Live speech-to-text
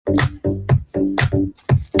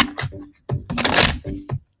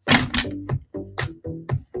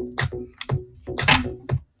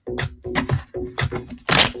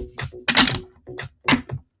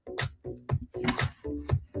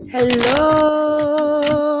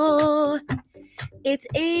It's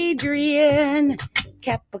Adrian,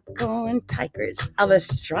 Capricorn Tigers of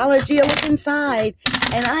Astrology. A look inside,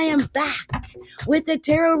 and I am back with the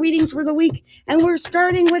tarot readings for the week, and we're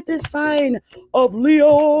starting with the sign of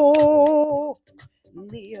Leo.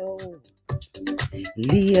 Leo,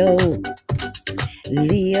 Leo,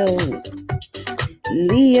 Leo,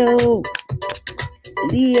 Leo,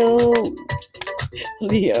 Leo,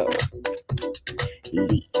 Leo,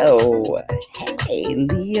 Leo. Hey,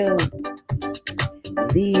 Leo,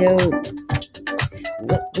 Leo.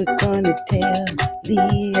 What we're gonna tell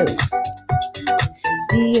Leo,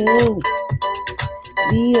 Leo,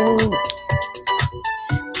 Leo.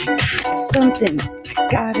 I got something I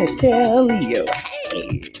gotta tell Leo.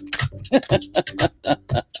 Hey,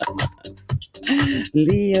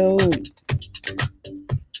 Leo,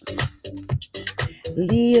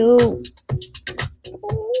 Leo.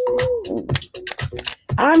 Ooh.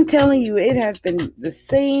 I'm telling you, it has been the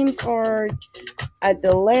same card at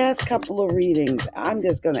the last couple of readings. I'm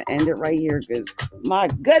just going to end it right here because, my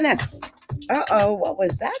goodness. Uh-oh, what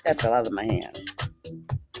was that fell out of my hand?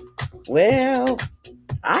 Well,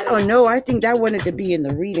 I don't know. I think that wanted to be in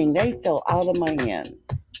the reading. They fell out of my hand.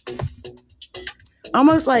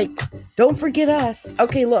 Almost like, don't forget us.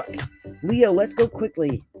 Okay, look. Leo, let's go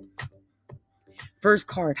quickly. First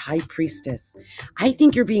card, High Priestess. I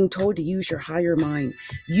think you're being told to use your higher mind.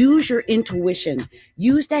 Use your intuition.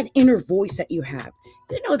 Use that inner voice that you have.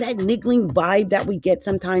 You know, that niggling vibe that we get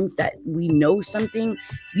sometimes that we know something.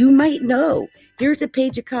 You might know. Here's the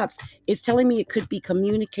Page of Cups. It's telling me it could be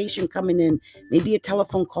communication coming in. Maybe a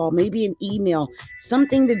telephone call. Maybe an email.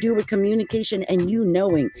 Something to do with communication and you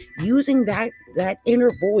knowing. Using that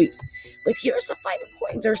inner voice. But here's the Five of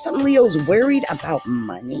Coins. Are some Leos worried about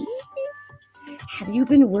money? Have you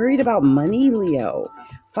been worried about money, Leo?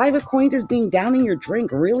 Five of Coins is being down in your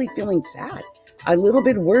drink, really feeling sad. A little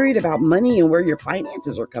bit worried about money and where your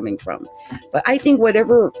finances are coming from. But I think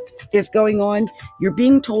whatever is going on, you're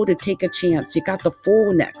being told to take a chance. You got the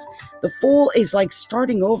Fool next. The Fool is like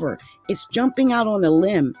starting over. It's jumping out on a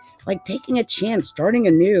limb, like taking a chance, starting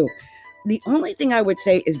anew. The only thing I would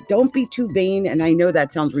say is don't be too vain. And I know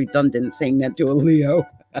that sounds redundant saying that to a Leo.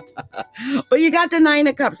 But you got the Nine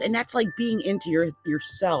of Cups, and that's like being into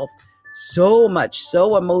yourself so much,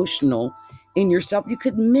 so emotional in yourself. You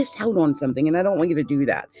could miss out on something, and I don't want you to do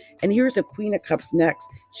that. And here's the Queen of Cups next.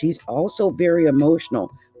 She's also very emotional,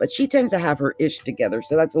 but she tends to have her ish together,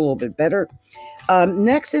 so that's a little bit better.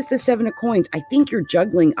 Next is the Seven of Coins. I think you're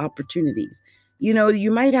juggling opportunities. You know, you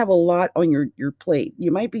might have a lot on your plate.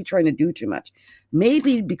 You might be trying to do too much.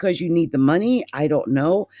 Maybe because you need the money. I don't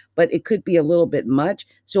know. But it could be a little bit much.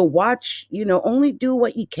 So watch, only do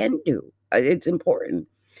what you can do. It's important.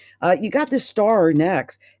 You got the Star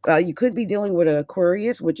next. You could be dealing with an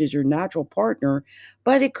Aquarius, which is your natural partner.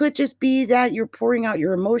 But it could just be that you're pouring out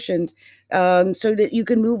your emotions so that you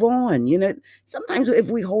can move on. Sometimes if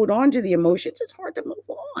we hold on to the emotions, it's hard to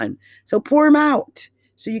move on. So pour them out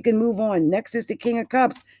so you can move on. Next is the King of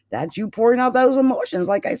Cups. That's you pouring out those emotions.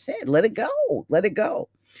 Like I said, let it go. Let it go.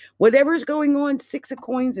 Whatever's going on, Six of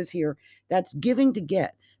Coins is here. That's giving to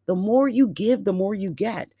get. The more you give, the more you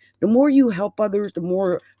get. The more you help others, the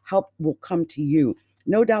more help will come to you.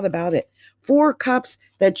 No doubt about it. Four Cups,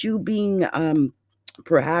 that you being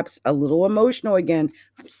perhaps a little emotional again.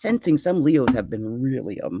 I'm sensing some Leos have been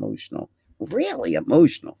really emotional. Really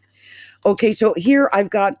emotional. Okay, so here I've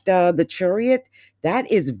got the Chariot.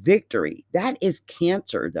 That is victory. That is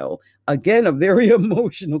Cancer, though. Again, a very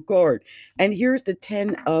emotional card. And here's the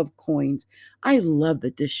 10 of Coins. I love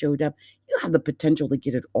that this showed up. You have the potential to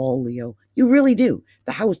get it all, Leo. You really do.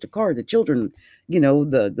 The house, the car, the children,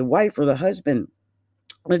 the wife or the husband,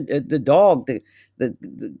 the dog,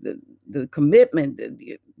 the commitment,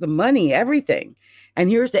 the money, everything. And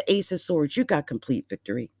here's the Ace of Swords. You got complete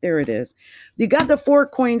victory. There it is. You got the Four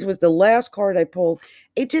Coins was the last card I pulled.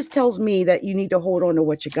 It just tells me that you need to hold on to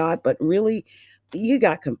what you got, but really, you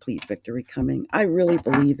got complete victory coming. I really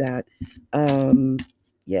believe that.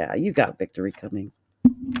 Yeah, you got victory coming.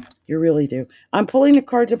 You really do. I'm pulling the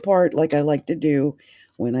cards apart like I like to do.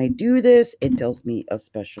 When I do this, it tells me a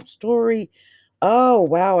special story. Oh,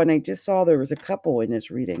 wow. And I just saw there was a couple in this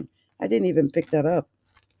reading. I didn't even pick that up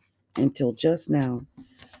until just now.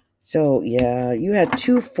 So, yeah, you had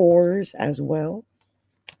 2 4s as well.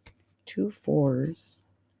 2 4s.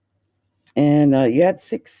 And you had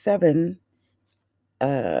 6, 7.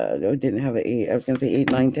 Didn't have an 8. I was going to say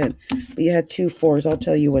 8, 9, 10. But you had 2 4s. I'll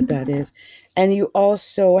tell you what that is. And you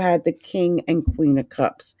also had the King and Queen of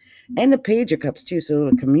Cups. And the Page of Cups, too. So,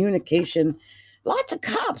 the communication. Lots of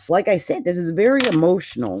cups. Like I said, this is very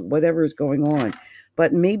emotional, whatever is going on.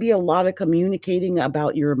 but maybe a lot of communicating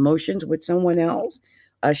about your emotions with someone else,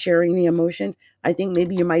 sharing the emotions. I think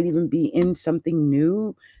maybe you might even be in something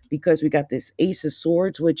new because we got this Ace of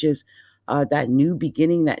Swords, which is that new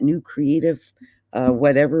beginning, that new creative,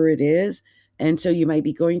 whatever it is. And so you might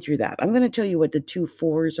be going through that. I'm going to tell you what the 2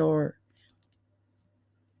 4s are.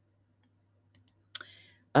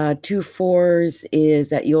 2 4s is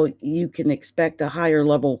that you can expect a higher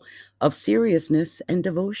level of seriousness and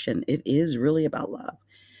devotion. It is really about love.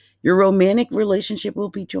 Your romantic relationship will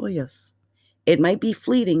be joyous. It might be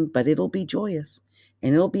fleeting, but it'll be joyous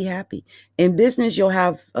and it'll be happy. In business, you'll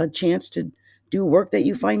have a chance to do work that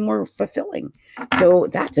you find more fulfilling. So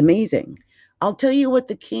that's amazing. I'll tell you what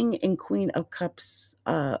the King and Queen of Cups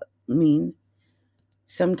mean.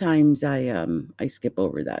 Sometimes I skip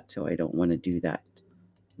over that, so I don't want to do that.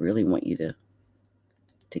 Really want you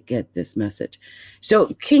to get this message. So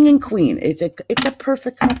King and Queen, it's a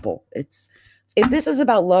perfect couple. If this is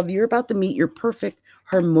about love, you're about to meet your perfect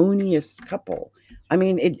harmonious couple. I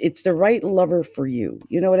mean, it's the right lover for you.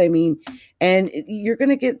 You know what I mean? And you're going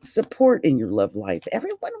to get support in your love life.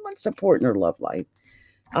 Everyone wants support in their love life.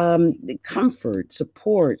 Comfort,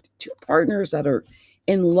 support, 2 partners that are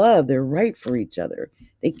in love. They're right for each other.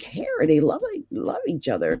 They care. They love each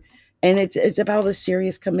other. And it's about a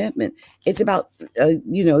serious commitment. It's about,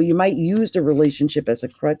 you might use the relationship as a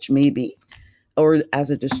crutch maybe, or as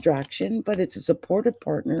a distraction, but it's a supportive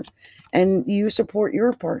partner and you support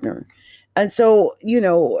your partner. And so,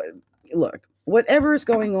 look, whatever is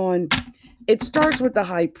going on, it starts with the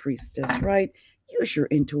High Priestess, right? Use your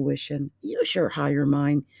intuition, use your higher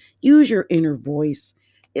mind, use your inner voice.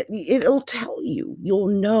 It'll tell you, you'll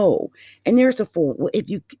know. And there's a Fool. If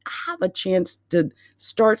you have a chance to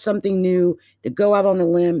start something new, to go out on a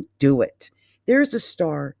limb, do it. There's a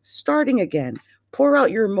Star, starting again. Pour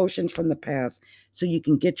out your emotions from the past so you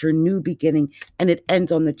can get your new beginning, and it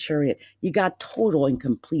ends on the Chariot. You got total and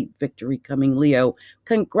complete victory coming, Leo.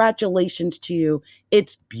 Congratulations to you.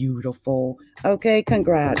 It's beautiful. Okay,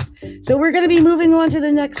 congrats. So we're going to be moving on to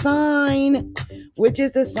the next sign, which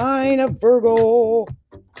is the sign of Virgo.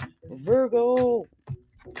 Virgo.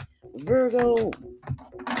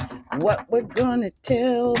 What we're going to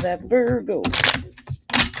tell that Virgo.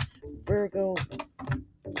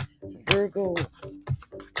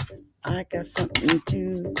 I got something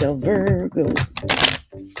to tell Virgo.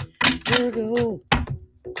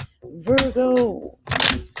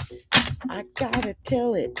 I gotta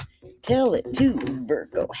tell it to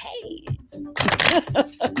Virgo. Hey.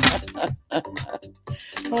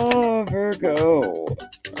 Oh, Virgo.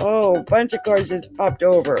 Oh, a bunch of cards just popped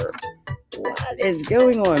over. What is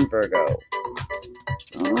going on, Virgo?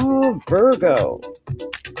 Oh, Virgo.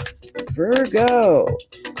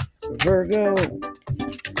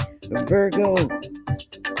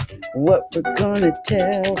 What we're gonna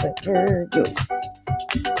tell that Virgo.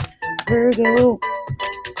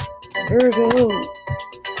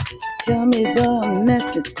 Tell me the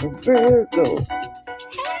message for Virgo.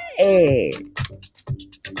 Hey,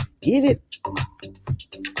 get it?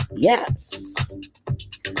 Yes.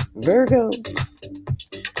 Virgo,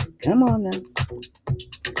 come on now.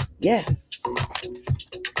 Yes.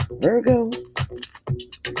 Virgo.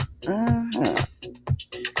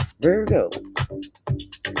 Virgo.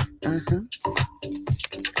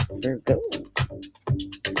 Virgo.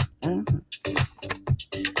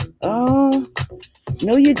 Oh,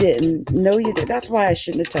 no you didn't. That's why I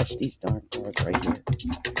shouldn't have touched these darn cards right here.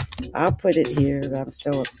 I'll put it here. I'm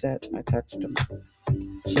so upset I touched them.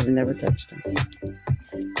 Should have never touched them.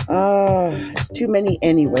 It's too many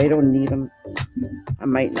anyway. I don't need them. I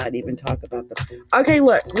might not even talk about them. Okay,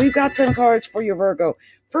 look, we've got some cards for you, Virgo.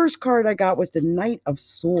 First card I got was the Knight of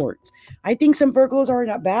Swords. I think some Virgos are in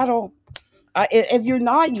a battle. If you're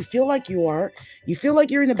not, you feel like you are. You feel like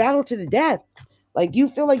you're in a battle to the death. Like you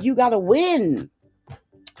feel like you got to win.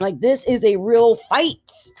 Like this is a real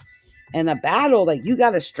fight and a battle. Like you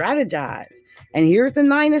got to strategize. And here's the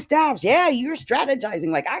 9 of Staffs. Yeah, you're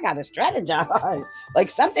strategizing. Like I got to strategize. Like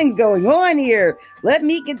something's going on here. Let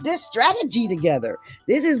me get this strategy together.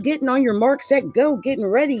 This is getting on your mark, set, go, getting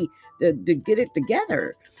ready to get it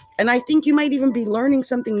together. And I think you might even be learning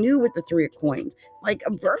something new with the 3 of Coins. Like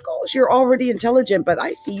Virgos, you're already intelligent, but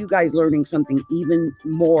I see you guys learning something even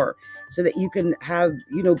more so that you can have,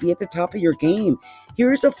 be at the top of your game.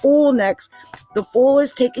 Here's a Fool next. The Fool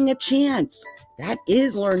is taking a chance. That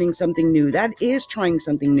is learning something new. That is trying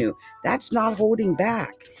something new. That's not holding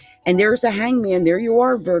back. And there's the Hangman. There you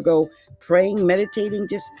are, Virgo, praying, meditating,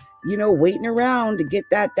 just, waiting around to get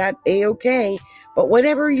that A-okay. But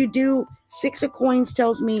whatever you do, 6 of Coins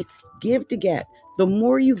tells me give to get. The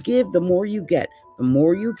more you give, the more you get. The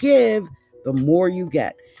more you give, the more you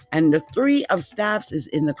get. And the Three of Staffs is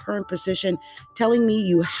in the current position, telling me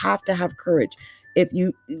you have to have courage. If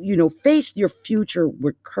you face your future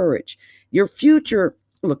with courage, your future,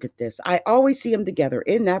 look at this. I always see them together.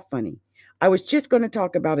 Isn't that funny? I was just going to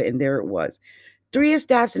talk about it, and there it was. Three of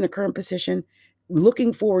Staffs in the current position,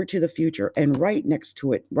 looking forward to the future, and right next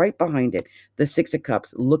to it, right behind it, the Six of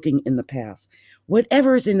Cups, looking in the past.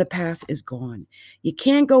 Whatever is in the past is gone. You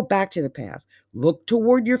can't go back to the past. Look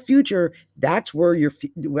toward your future. That's where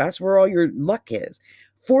all your luck is.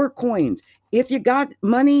 Four coins. If you got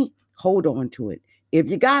money, hold on to it. If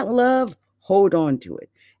you got love, hold on to it.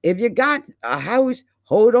 If you got a house,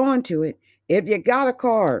 hold on to it. If you got a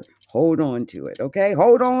car, hold on to it. Okay?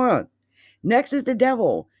 Hold on. Next is the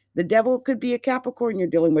devil. The devil could be a Capricorn you're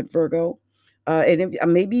dealing with, Virgo. And if,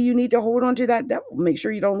 maybe you need to hold on to that devil. Make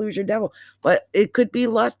sure you don't lose your devil. But it could be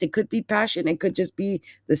lust. It could be passion. It could just be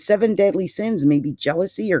the seven deadly sins, maybe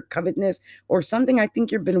jealousy or covetousness or something. I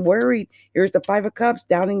think you've been worried. Here's the Five of Cups,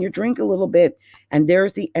 downing your drink a little bit. And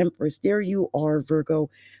there's the Empress. There you are, Virgo,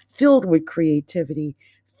 filled with creativity,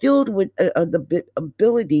 filled with the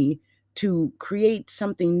ability to create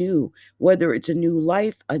something new, whether it's a new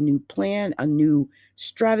life, a new plan, a new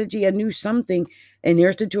strategy, a new something. And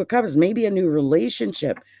here's the Two of Cups, maybe a new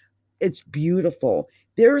relationship. It's beautiful.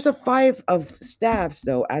 There's a Five of Staffs,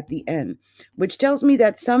 though, at the end, which tells me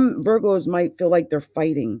that some Virgos might feel like they're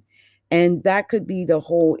fighting. And that could be the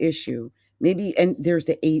whole issue. Maybe, and there's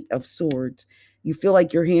the Eight of Swords. You feel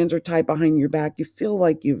like your hands are tied behind your back. You feel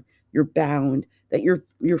like you're bound, that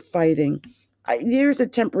you're fighting. There's a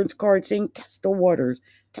Temperance card saying test the waters.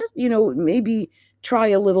 Test, maybe try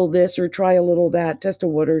a little this or try a little that. Test the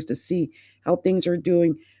waters to see how things are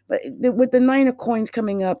doing. But with the Nine of Coins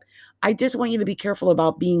coming up, I just want you to be careful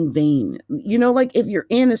about being vain. Like if you're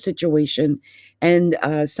in a situation and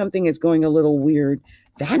something is going a little weird,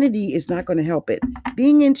 vanity is not going to help it.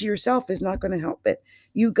 Being into yourself is not going to help it.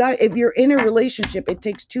 If you're in a relationship, it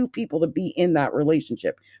takes two people to be in that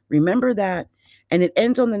relationship. Remember that. And it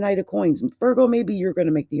ends on the Knight of Coins. Virgo, maybe you're going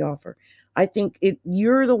to make the offer. I think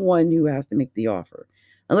you're the one who has to make the offer.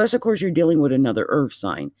 Unless, of course, you're dealing with another earth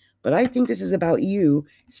sign. But I think this is about you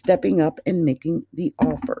stepping up and making the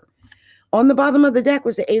offer. On the bottom of the deck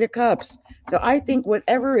was the Eight of Cups. So I think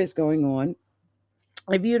whatever is going on,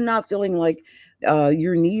 if you're not feeling like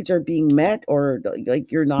your needs are being met or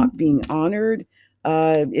like you're not being honored,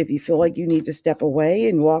 if you feel like you need to step away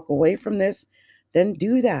and walk away from this, then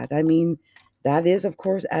do that. I mean, that is, of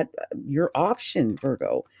course, at your option,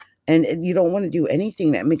 Virgo. And you don't want to do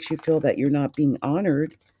anything that makes you feel that you're not being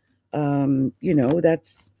honored.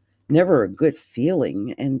 That's never a good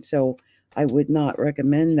feeling. And so I would not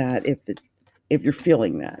recommend that if you're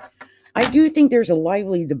feeling that. I do think there's a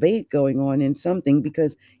lively debate going on in something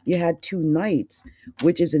because you had two knights,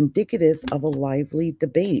 which is indicative of a lively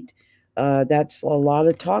debate. That's a lot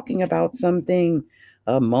of talking about something,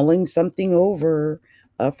 mulling something over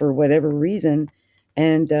for whatever reason.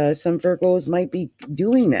 And some Virgos might be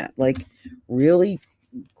doing that, like really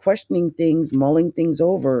questioning things, mulling things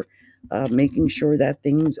over, making sure that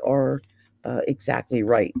things are exactly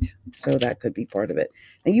right. So that could be part of it.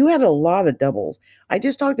 And you had a lot of doubles. I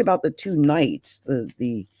just talked about the two knights,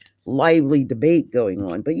 the lively debate going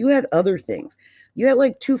on, but you had other things. You had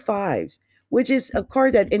like two fives, which is a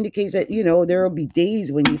card that indicates that, there will be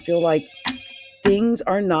days when you feel like things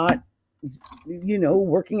are not,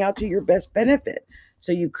 working out to your best benefit.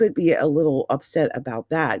 So you could be a little upset about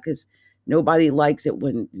that because nobody likes it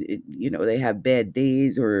when, they have bad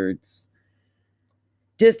days or it's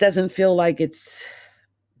just doesn't feel like it's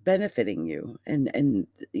benefiting you. And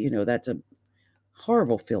that's a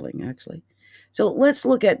horrible feeling, actually. So let's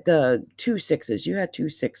look at the two sixes. You had two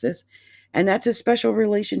sixes, and that's a special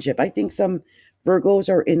relationship. I think some Virgos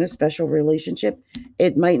are in a special relationship.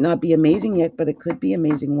 It might not be amazing yet, but it could be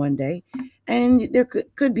amazing one day. And there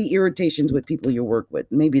could be irritations with people you work with.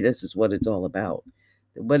 Maybe this is what it's all about.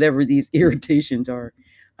 Whatever these irritations are,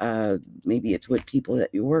 maybe it's with people that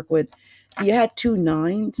you work with. You had two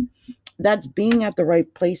nines. That's being at the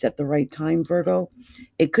right place at the right time, Virgo.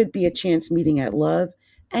 It could be a chance meeting at love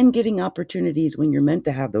and getting opportunities when you're meant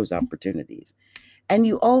to have those opportunities. And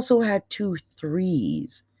you also had two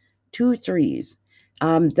threes.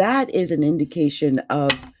 That is an indication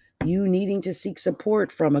of you needing to seek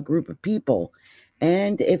support from a group of people.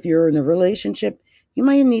 And if you're in a relationship, you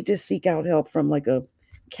might need to seek out help from like a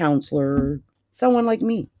counselor, someone like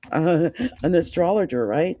me, an astrologer,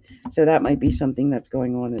 right? So that might be something that's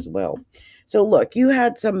going on as well. So look, you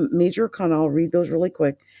had some major arcana. I'll read those really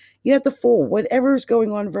quick. You had the Fool. Whatever is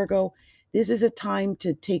going on, Virgo, this is a time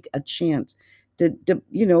to take a chance to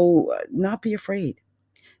not be afraid.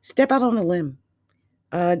 Step out on a limb.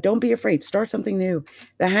 Don't be afraid. Start something new.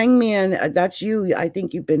 The hangman, that's you. I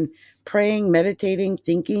think you've been praying, meditating,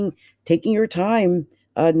 thinking, taking your time,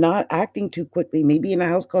 not acting too quickly. Maybe in a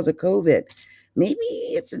house cause of COVID. Maybe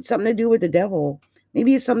it's something to do with the devil.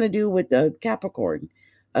 Maybe it's something to do with the Capricorn.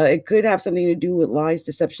 It could have something to do with lies,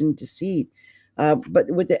 deception, deceit. But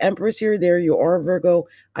with the Empress here, there you are, Virgo.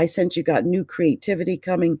 I sense you got new creativity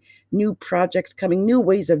coming, new projects coming, new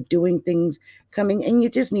ways of doing things coming, and you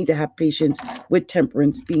just need to have patience with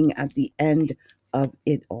Temperance being at the end of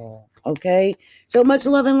it all. Okay? So much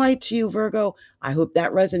love and light to you, Virgo. I hope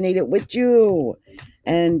that resonated with you.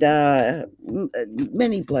 And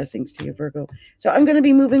many blessings to you, Virgo. So I'm going to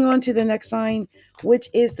be moving on to the next sign, which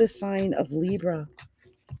is the sign of Libra.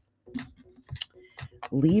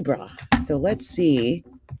 Libra. So let's see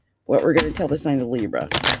what we're going to tell the sign of Libra.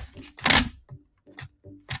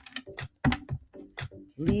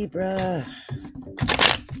 Libra.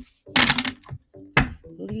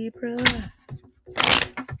 Libra.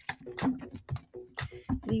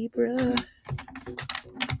 Libra.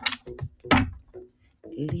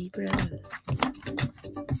 Libra.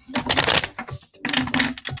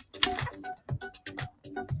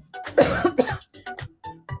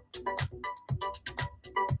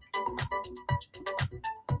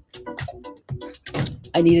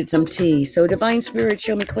 I needed some tea. So Divine Spirit,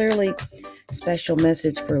 show me clearly. Special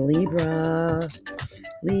message for Libra.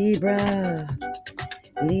 Libra.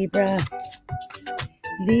 Libra.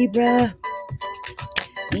 Libra.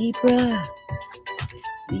 Libra.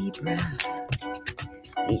 Libra.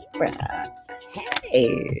 Libra.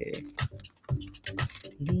 Hey.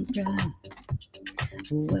 Libra.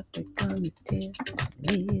 What we gonna tell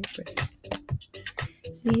Libra?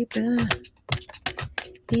 Libra.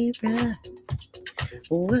 Libra.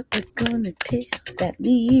 What we gonna tell that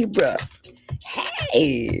Libra?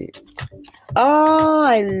 Hey. Oh,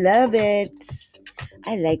 I love it.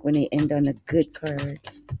 I like when they end on the good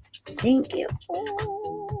cards. Thank you.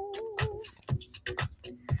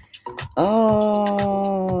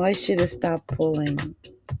 Oh, I should have stopped pulling.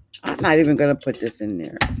 I'm not even going to put this in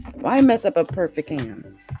there. Why mess up a perfect hand?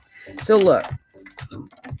 So look,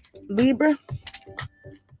 Libra,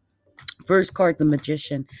 first card, the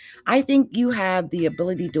Magician. I think you have the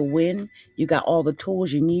ability to win. You got all the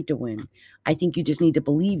tools you need to win. I think you just need to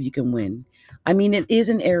believe you can win. I mean, it is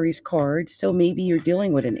an Aries card, so maybe you're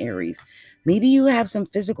dealing with an Aries. Maybe you have some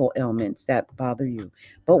physical ailments that bother you.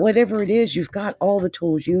 But whatever it is, you've got all the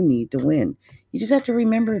tools you need to win. You just have to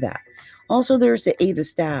remember that. Also, there's the Eight of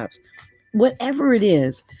Staves. Whatever it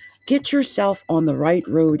is, get yourself on the right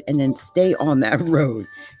road and then stay on that road.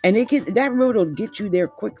 And that road will get you there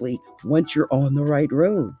quickly once you're on the right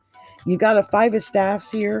road. You got a Five of Staffs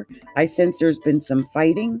here. I sense there's been some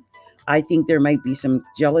fighting. I think there might be some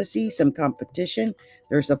jealousy, some competition.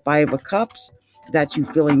 There's a Five of Cups. That's you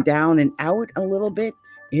feeling down and out a little bit,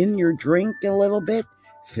 in your drink a little bit,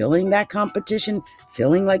 feeling that competition,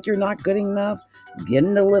 feeling like you're not good enough,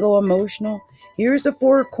 getting a little emotional. Here's the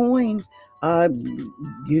Four of Coins.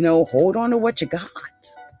 Hold on to what you got.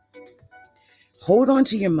 Hold on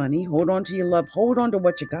to your money. Hold on to your love. Hold on to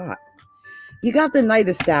what you got. You got the Knight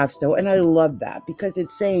of Staffs, though, and I love that because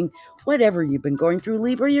it's saying whatever you've been going through,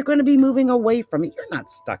 Libra, you're going to be moving away from it. You're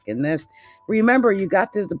not stuck in this. Remember, you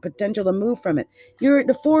got the potential to move from it. You're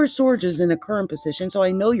the Four of Swords is in a current position, so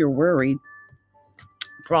I know you're worried,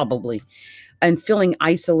 probably, and feeling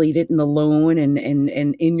isolated and alone and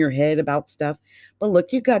in your head about stuff. But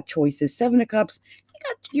look, you got choices. Seven of Cups,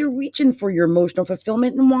 you're reaching for your emotional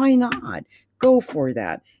fulfillment, and why not? Go for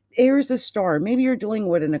that. Aries a star. Maybe you're dealing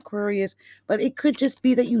with an Aquarius, but it could just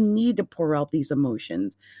be that you need to pour out these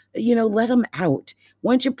emotions. Let them out.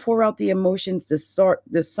 Once you pour out the emotions,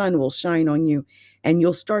 the sun will shine on you and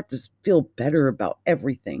you'll start to feel better about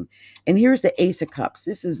everything. And here's the Ace of Cups.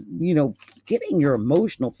 This is, getting your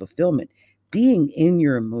emotional fulfillment, being in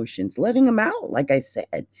your emotions, letting them out, like I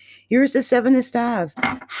said. Here's the Seven of Staves.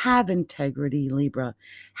 Have integrity, Libra.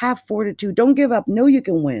 Have fortitude. Don't give up. Know you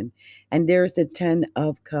can win. And there's the 10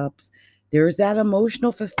 of Cups. There's that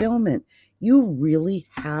emotional fulfillment. You really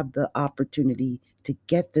have the opportunity to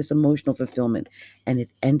get this emotional fulfillment. And it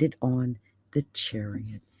ended on the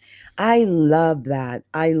Chariot. I love that.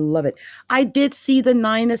 I love it. I did see the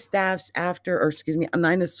Nine of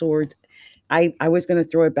Nine of Swords. I was going to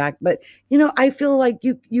throw it back, but I feel like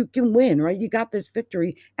you can win, right? You got this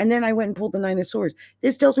victory. And then I went and pulled the Nine of Swords.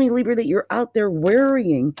 This tells me, Libra, that you're out there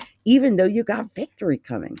worrying, even though you got victory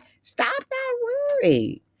coming. Stop that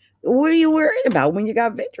worry. What are you worried about when you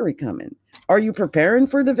got victory coming? Are you preparing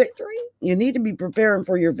for the victory? You need to be preparing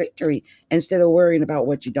for your victory instead of worrying about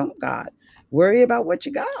what you don't got. Worry about what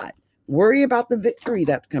you got. Worry about the victory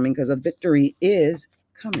that's coming, because a victory is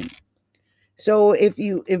coming. So if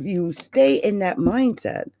you stay in that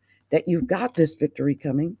mindset that you've got this victory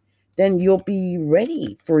coming, then you'll be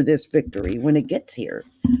ready for this victory when it gets here.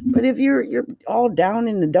 But if you're all down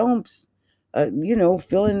in the dumps,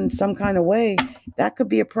 feeling some kind of way, that could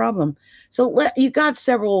be a problem. So you got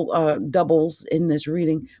several doubles in this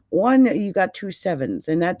reading. One, you got 2 sevens,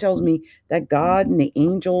 and that tells me that God and the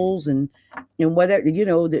angels and whatever,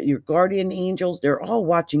 that your guardian angels, they're all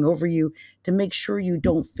watching over you to make sure you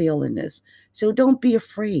don't fail in this. So don't be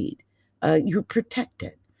afraid. You're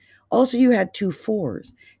protected. Also, you had 2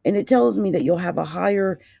 fours, and it tells me that you'll have a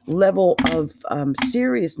higher level of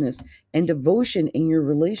seriousness and devotion in your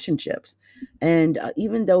relationships. And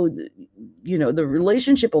even though, the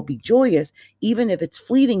relationship will be joyous, even if it's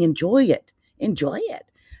fleeting, enjoy it. Enjoy it.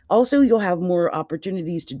 Also, you'll have more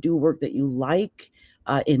opportunities to do work that you like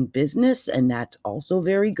in business, and that's also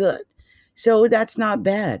very good. So that's not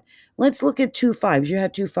bad. Let's look at 2 fives. You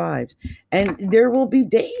had 2 fives. And there will be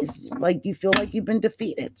days like you feel like you've been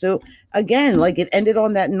defeated. So again, like it ended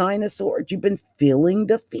on that 9 of swords. You've been feeling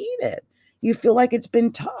defeated. You feel like it's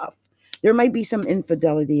been tough. There might be some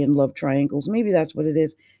infidelity in love triangles. Maybe that's what it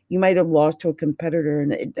is. You might have lost to a competitor,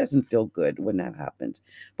 and it doesn't feel good when that happens.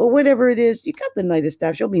 But whatever it is, you got the Knight of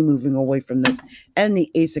Staffs. You'll be moving away from this. And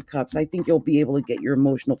the Ace of Cups. I think you'll be able to get your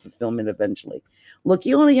emotional fulfillment eventually. Look,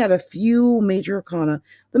 you only had a few major arcana.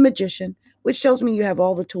 The Magician, which tells me you have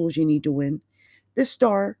all the tools you need to win. The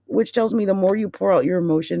Star, which tells me the more you pour out your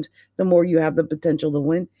emotions, the more you have the potential to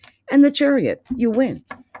win. And the Chariot, you win.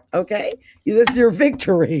 Okay? This is your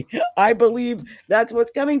victory. I believe that's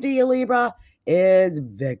what's coming to you, Libra, is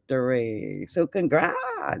victory. So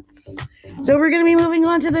congrats. So we're going to be moving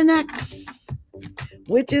on to the next,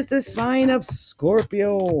 which is the sign of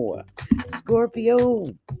Scorpio. Scorpio.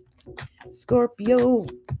 Scorpio.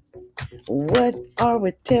 What are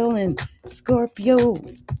we telling Scorpio?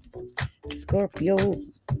 Scorpio.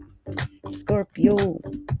 Scorpio.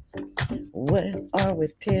 What are we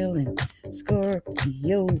telling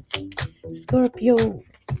Scorpio? Scorpio.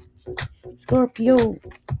 Scorpio.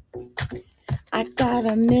 I got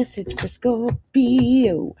a message for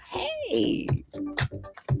Scorpio. Hey.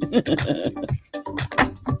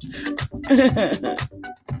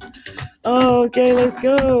 Okay, let's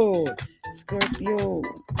go. Scorpio.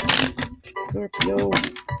 Scorpio.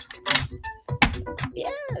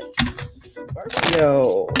 Yes.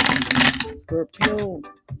 Scorpio. Scorpio.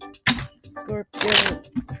 Scorpio.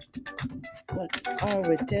 What are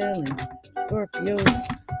we telling Scorpio?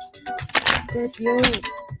 Scorpio.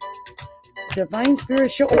 Divine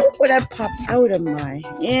Spirit, show. Oh, what that popped out of my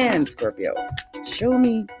hand, Scorpio. Show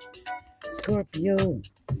me Scorpio.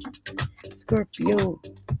 Scorpio.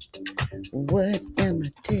 What am I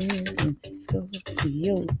telling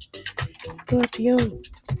Scorpio? Scorpio.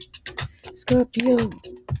 Scorpio.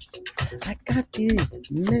 I got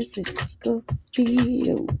this message for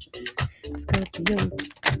Scorpio. Scorpio.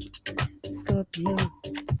 Scorpio.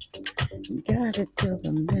 Gotta tell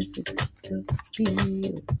the message for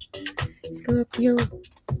Scorpio. Scorpio.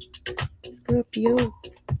 Scorpio.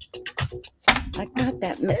 I got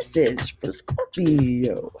that message for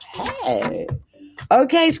Scorpio. Hey.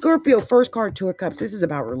 Okay, Scorpio, first card, 2 of Cups. This is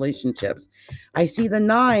about relationships. I see the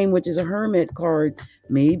 9, which is a Hermit card.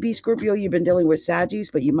 Maybe, Scorpio, you've been dealing with Saggies,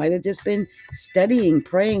 but you might have just been studying,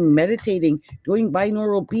 praying, meditating, doing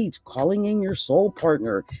binaural beats, calling in your soul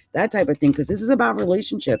partner, that type of thing, because this is about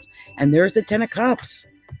relationships. And there's the 10 of Cups.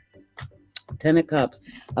 10 of Cups,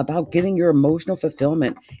 about getting your emotional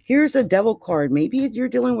fulfillment. Here's a Devil card. Maybe you're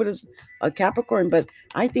dealing with a Capricorn, but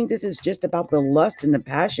I think this is just about the lust and the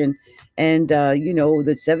passion and,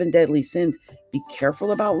 the 7 deadly sins. Be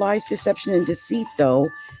careful about lies, deception, and deceit, though.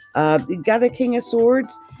 You got a King of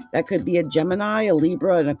Swords. That could be a Gemini, a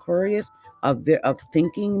Libra, an Aquarius, a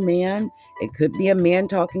thinking man. It could be a man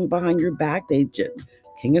talking behind your back.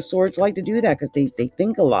 King of Swords like to do that because they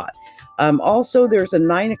think a lot. Also, there's a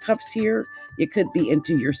 9 of Cups here. It could be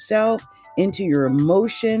into yourself, into your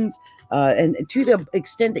emotions, and to the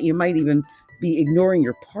extent that you might even be ignoring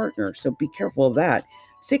your partner. So be careful of that.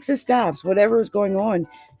 6 of Staffs, whatever is going on,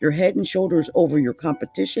 you're head and shoulders over your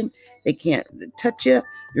competition. They can't touch you.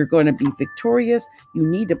 You're going to be victorious. You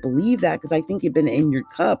need to believe that, because I think you've been in your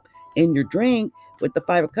cup, in your drink, with the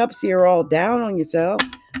 5 of Cups here, all down on yourself.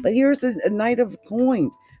 But here's the Knight of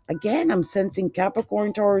Coins. Again, I'm sensing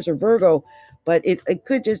Capricorn, Taurus, or Virgo, but it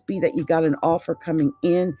could just be that you got an offer coming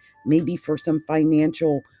in, maybe for some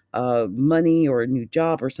financial money or a new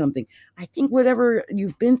job or something. I think whatever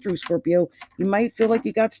you've been through, Scorpio, you might feel like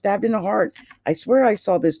you got stabbed in the heart. I swear I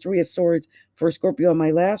saw this 3 of Swords for Scorpio in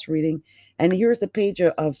my last reading, And here's the page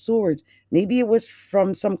of swords. Maybe it was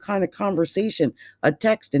from some kind of conversation, a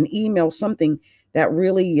text, an email, something that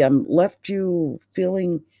really left you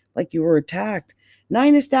feeling like you were attacked.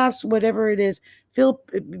 Nine of staffs, whatever it is,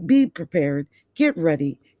 be prepared. Get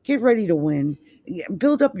ready to win.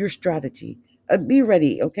 Build up your strategy. Be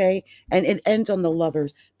ready, okay? And it ends on the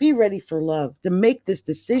lovers. Be ready for love, to make this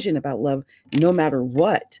decision about love no matter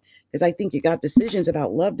what. Because I think you got decisions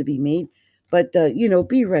about love to be made. But,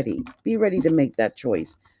 be ready. Be ready to make that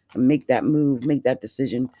choice, make that move, make that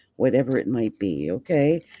decision, whatever it might be,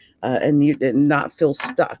 okay? And you not feel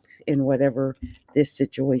stuck in whatever this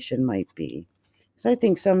situation might be. So I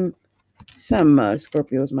think some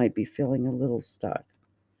Scorpios might be feeling a little stuck.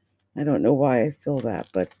 I don't know why I feel that,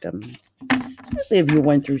 but especially if you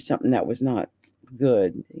went through something that was not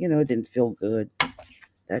good, it didn't feel good,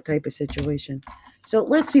 that type of situation. So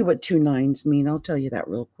let's see what 2 9s mean. I'll tell you that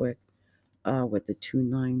real quick, what the 2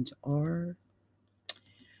 9s are.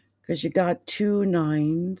 Because you got 2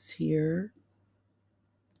 9s here.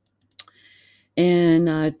 And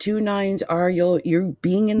 2 9s are you're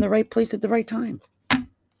being in the right place at the right time.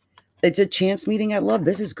 It's a chance meeting at love.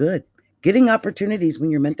 This is good. Getting opportunities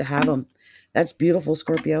when you're meant to have them. That's beautiful,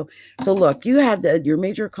 Scorpio. So look, you had your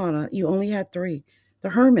major arcana. You only had 3. The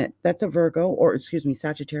Hermit, that's a Virgo, or excuse me,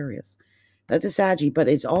 Sagittarius. That's a Saggy, but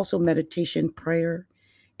it's also meditation, prayer.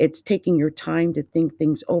 It's taking your time to think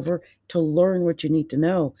things over, to learn what you need to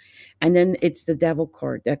know. And then it's the Devil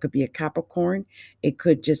card. That could be a Capricorn. It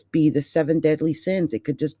could just be the 7 deadly sins. It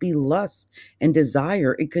could just be lust and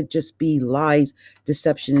desire. It could just be lies,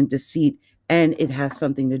 deception, and deceit. And it has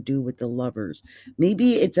something to do with the lovers.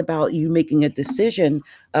 Maybe it's about you making a decision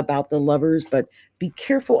about the lovers, but be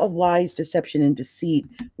careful of lies, deception, and deceit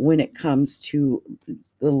when it comes to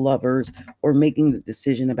the lovers, or making the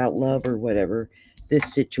decision about love, or whatever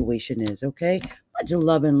this situation is, okay? Much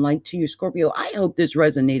love and light to you, Scorpio. I hope this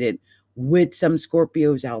resonated with some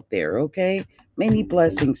Scorpios out there, okay? Many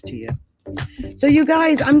blessings to you. So you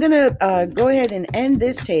guys, I'm going to go ahead and end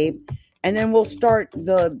this tape, and then we'll start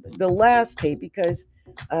the last tape, because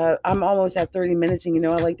I'm almost at 30 minutes, and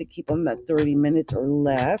I like to keep them at 30 minutes or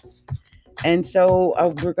less. And so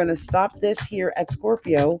we're going to stop this here at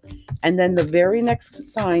Scorpio. And then the very next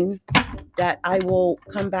sign that I will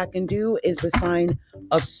come back and do is the sign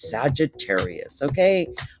of Sagittarius. Okay.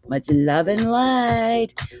 Much love and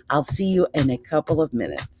light. I'll see you in a couple of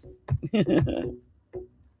minutes.